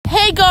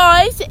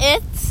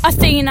it's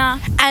Athena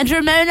and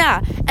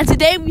Ramona, and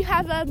today we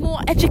have a more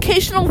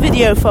educational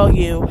video for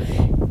you.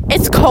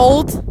 It's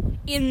called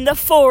in the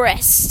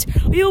forest.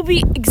 We will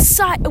be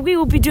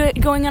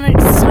going on an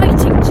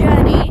exciting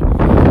journey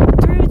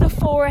through the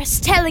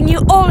forest, telling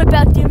you all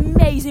about the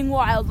amazing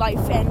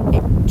wildlife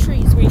and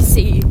trees we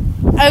see.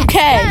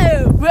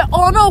 Okay, we're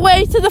on our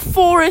way to the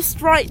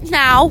forest right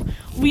now.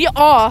 We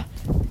are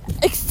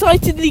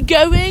excitedly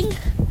going.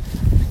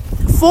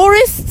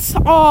 Forests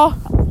are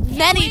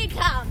many.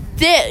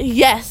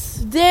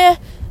 They're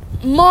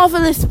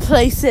marvelous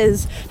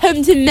places,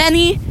 home to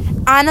many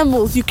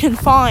animals you can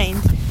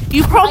find.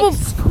 You probably Like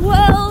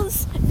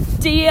squirrels,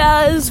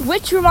 deers,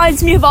 which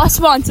reminds me of our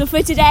sponsor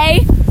for today,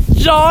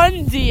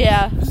 John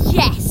Deere.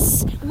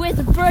 Yes,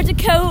 with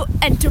Vertico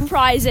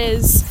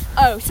Enterprises.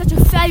 Oh, such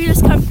a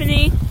fabulous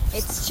company.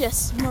 It's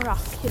just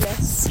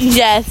miraculous.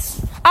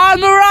 Yes,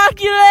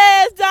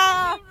 miraculous.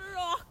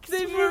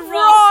 They're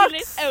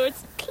Miraculous. Oh,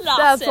 it's classic.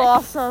 That's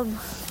awesome.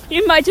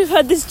 You might have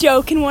heard this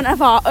joke in one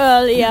of our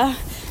earlier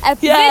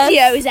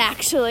videos,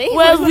 actually.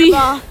 Well,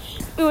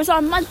 it was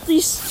our monthly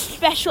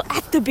special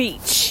at the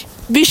beach.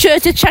 Be sure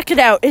to check it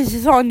out. It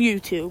is on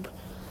YouTube.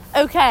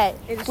 Okay,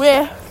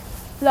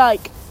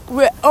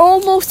 we're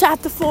almost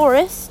at the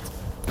forest,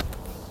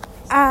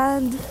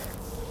 and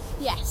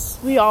Yes.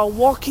 we are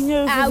walking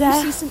over We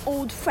there. see some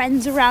old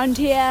friends around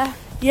here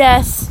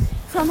Yes.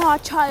 from our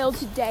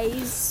childhood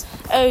days.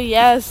 Oh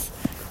yes.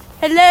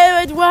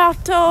 Hello,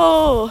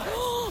 Eduardo.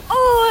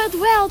 Oh,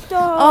 Eduardo.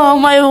 Oh,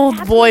 my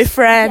old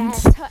boyfriend.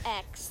 Yes, her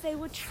ex.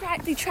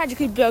 They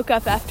tragically broke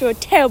up after a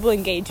terrible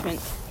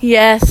engagement.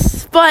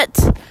 Yes,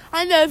 but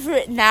I'm over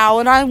it now,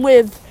 and I'm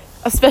with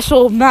a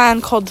special man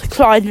called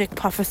Clyde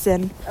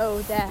McPufferson. Oh,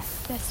 they're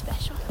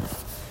special.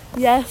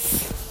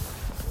 Yes.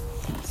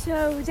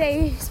 So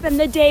they spend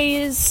their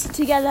days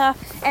together,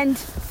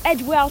 and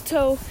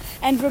Eduardo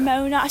and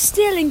Ramona are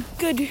still in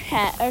good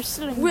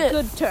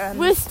good terms.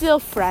 We're still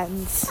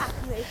friends.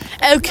 Exactly.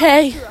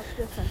 Okay. Not interrupt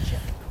their friendship.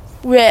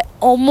 We're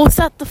almost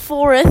at the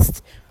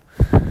forest,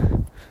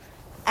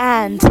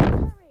 and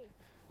Hurry,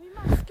 we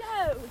must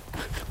go.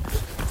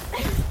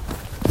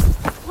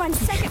 1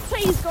 second,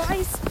 please,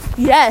 guys.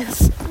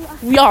 yes,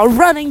 we are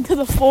running to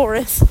the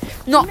forest.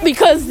 Not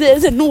because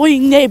there's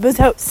annoying neighbors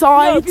No,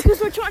 outside. because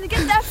we're trying to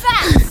get there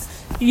fast.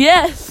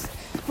 Yes,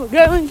 we're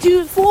going to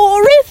the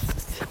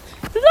forest.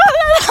 La,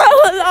 la,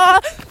 la, la.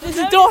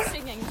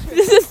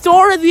 This is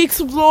Dora the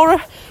Explorer,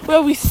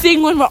 where we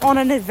sing when we're on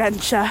an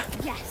adventure.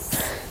 Yes.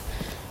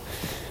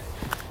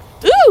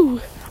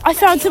 Ooh, I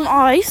found some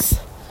ice.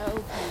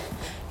 Okay.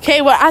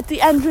 Okay, we're at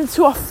the entrance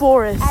to our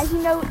forest. As you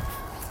know,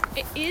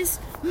 it is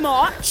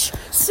March,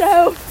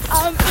 so it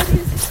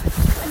is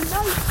a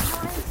nice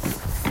time.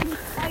 And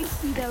it's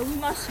icy though. We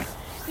must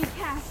be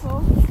careful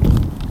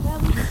where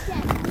we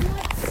step. We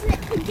might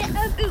slip and get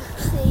a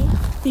oopsie.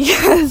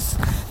 Yes,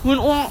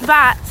 wouldn't want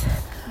that.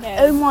 No.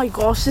 Oh my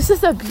gosh, this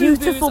is a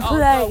beautiful Boo-boos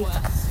place.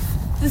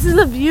 are This is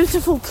a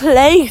beautiful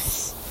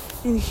place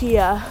in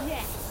here.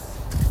 Yes.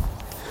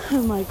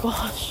 Oh my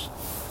gosh,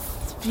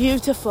 it's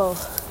beautiful.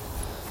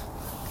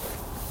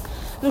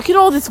 Look at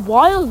all this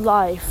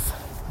wildlife.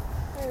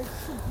 They're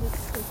simply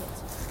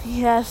exquisite.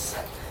 Yes.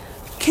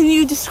 Can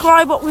you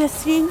describe what we're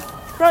seeing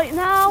right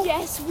now?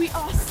 Yes, we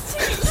are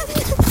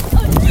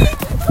seeing.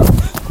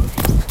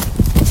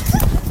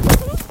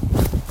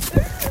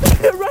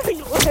 We're running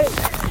away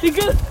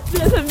because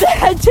there's a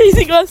bear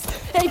chasing us,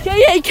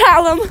 aka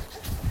Callum.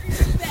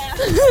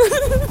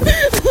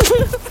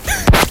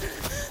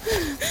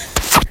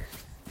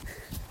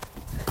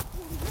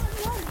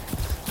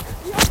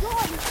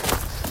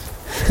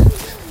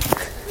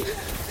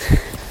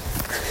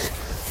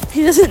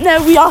 He doesn't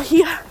know we are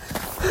here.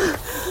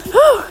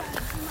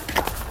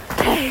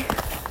 Okay.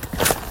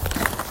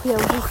 We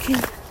are walking.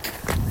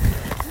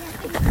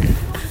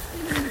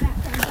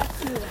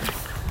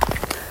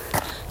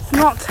 It's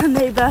not a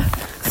neighbour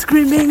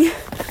screaming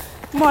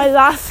my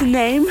last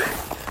name.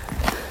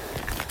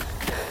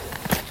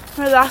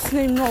 My last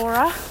name,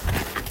 Nora.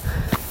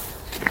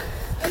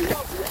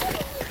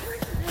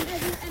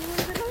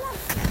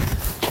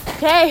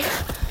 Okay,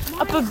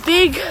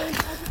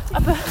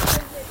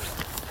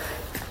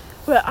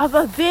 we're up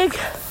a big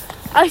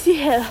icy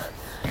hill.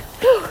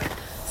 Whew.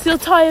 Still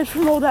tired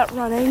from all that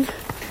running.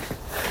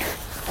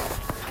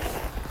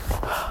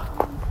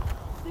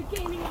 They're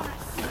gaining on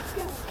us. Let's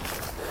go.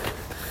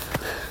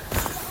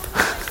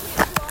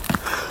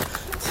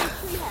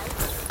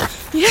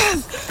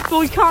 Yes, but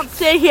we can't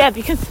stay here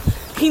because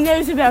he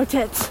knows about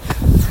it.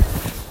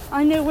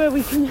 I know where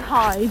we can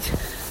hide.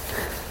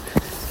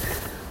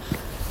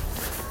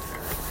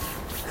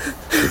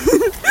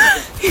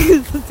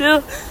 He's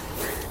still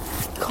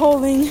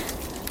calling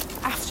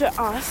after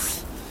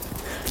us.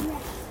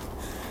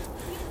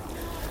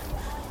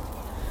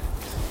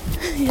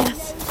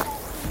 Yes.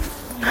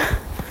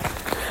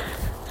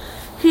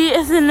 He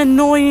is an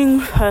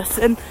annoying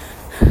person.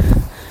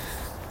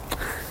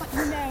 But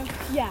you know,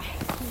 yeah,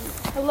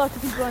 a lot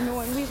of people are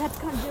annoying. We've had to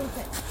kind of deal with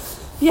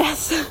it.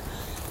 Yes.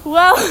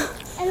 Well,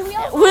 And we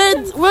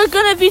also we're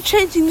gonna be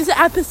changing this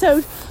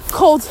episode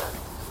called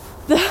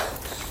the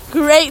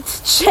Great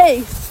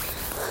Chase.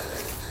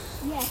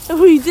 Yes.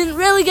 We didn't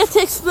really get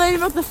to explain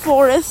about the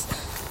forest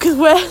because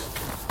we're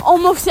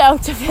almost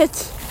out of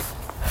it.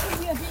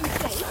 We are being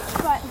safe,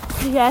 but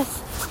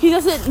Yes, he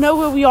doesn't know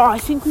where we are. I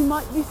think we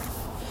might be.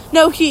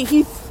 No,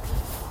 he's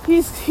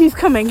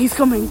coming. He's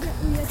coming.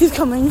 He's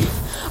coming.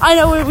 I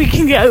know where we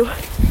can go.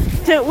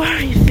 Don't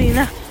worry,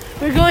 Sina.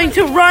 We're going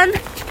to run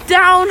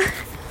down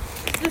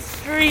the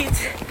street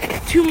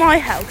to my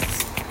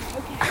house.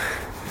 okay.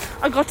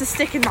 I got a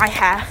stick in my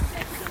hair.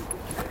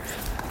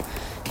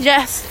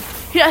 Yes.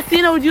 Yeah,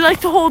 Sina, would you like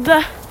to hold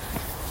the...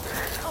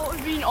 Oh, it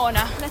would be an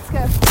honor. Let's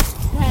go.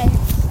 Okay.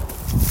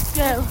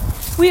 Go.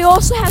 We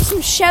also have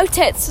some shout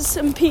outs to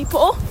some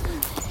people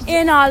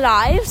in our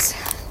lives.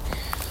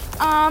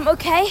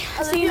 Okay,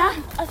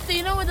 Athena.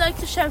 Athena would like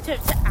to shout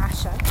out to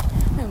Asha.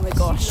 Oh my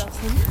gosh. She loves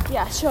him.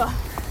 Yeah, sure.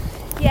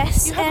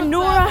 Yes, You have and a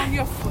Nora. bird on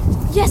your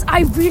foot. Yes,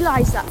 I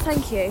realised that.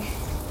 Thank you.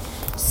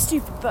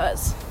 Stupid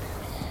birds.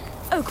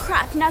 Oh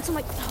crap! Now it's on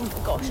my. Oh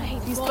my gosh, I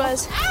hate these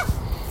birds.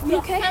 You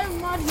okay? So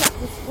muddy at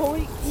this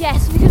point.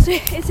 Yes, because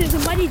it is a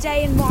muddy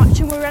day in March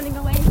and we're running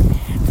away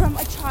from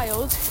a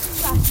child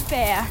 /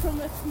 bear. From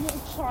a small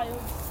child.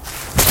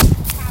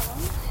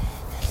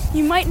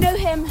 You might know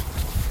him,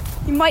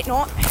 you might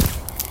not.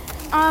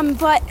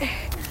 But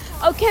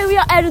okay, we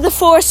are out of the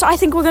forest, so I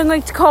think we're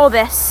going to call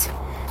this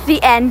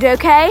the end,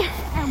 okay?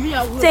 And we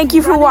are Thank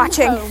you for running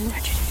watching. home.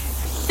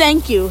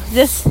 Thank you.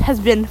 This has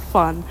been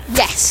fun.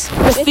 Yes.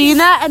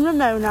 Athena and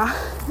Ramona.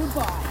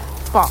 Goodbye.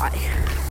 Bye.